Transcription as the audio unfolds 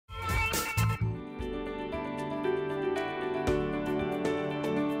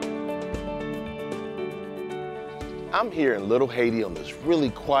I'm here in Little Haiti on this really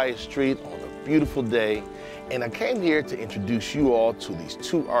quiet street on a beautiful day, and I came here to introduce you all to these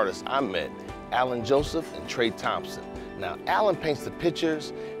two artists I met, Alan Joseph and Trey Thompson. Now, Alan paints the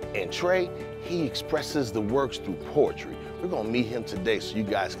pictures, and Trey, he expresses the works through poetry. We're gonna meet him today so you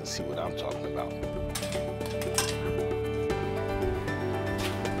guys can see what I'm talking about.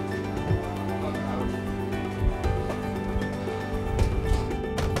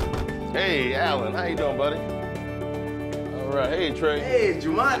 Hey, Alan, how you doing, buddy? All right, hey, Trey. Hey,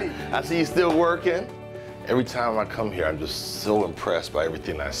 Jumani. I see you still working. Every time I come here, I'm just so impressed by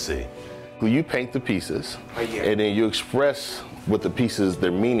everything I see. Well, you paint the pieces, and then you express what the pieces,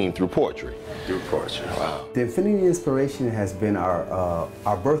 their meaning through poetry. Through poetry. Wow. The Infinity Inspiration has been our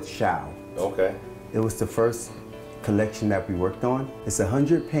birth child. Okay. It was the first collection that we worked on. It's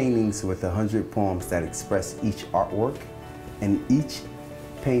 100 paintings with 100 poems that express each artwork, and each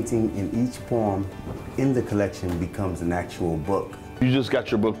painting in each poem in the collection becomes an actual book. You just got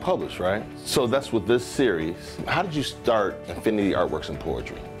your book published, right? So that's with this series. How did you start Infinity Artworks and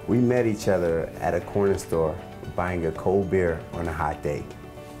Poetry? We met each other at a corner store buying a cold beer on a hot day.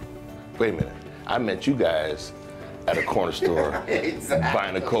 Wait a minute. I met you guys at a corner store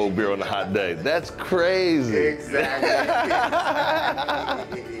buying a cold beer on a hot day. That's crazy. Exactly.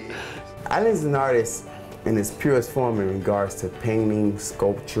 Alan's an artist in its purest form in regards to painting,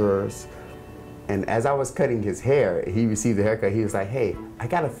 sculptures. And as I was cutting his hair, he received a haircut. He was like, hey, I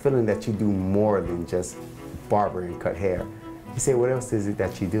got a feeling that you do more than just barber and cut hair. He said, what else is it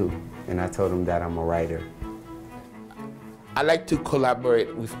that you do? And I told him that I'm a writer. I like to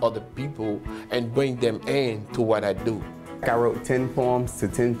collaborate with other people and bring them into what I do. I wrote 10 poems to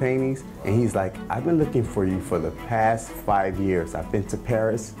 10 paintings, and he's like, I've been looking for you for the past 5 years. I've been to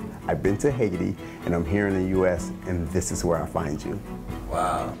Paris, I've been to Haiti, and I'm here in the US, and this is where I find you.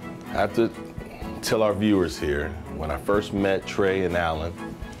 Wow. I have to tell our viewers here, when I first met Trey and Alan,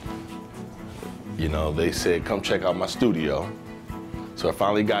 you know, they said, come check out my studio. So I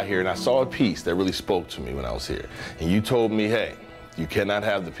finally got here and I saw a piece that really spoke to me when I was here. And you told me, hey, you cannot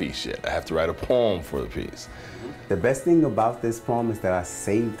have the piece yet. I have to write a poem for the piece. The best thing about this poem is that I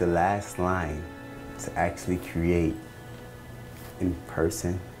saved the last line to actually create in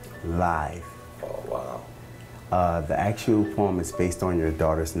person, live. Oh, wow. The actual poem is based on your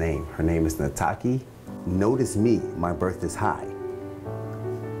daughter's name. Her name is Nataki. Notice me, my birth is high.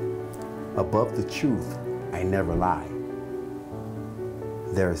 Above the truth, I never lie.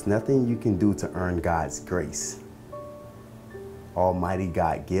 There is nothing you can do to earn God's grace. Almighty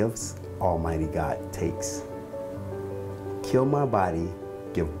God gives, Almighty God takes. Kill my body,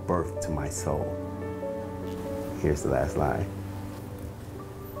 give birth to my soul. Here's the last line.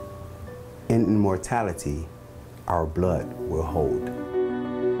 In immortality, our blood will hold.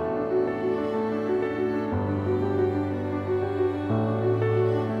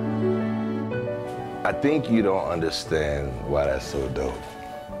 I think you don't understand why that's so dope.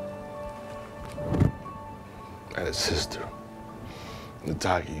 I had a sister,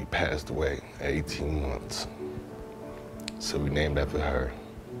 Nataki, passed away at 18 months. So we named after her.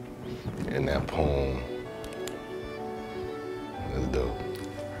 And that poem is dope.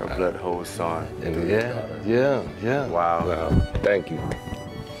 Her blood holds on. And yeah. Wow. Thank you.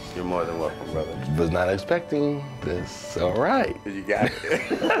 You're more than welcome, brother. Was not expecting this. All right. You got it.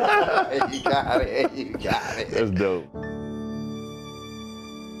 You got it. You got it. That's dope.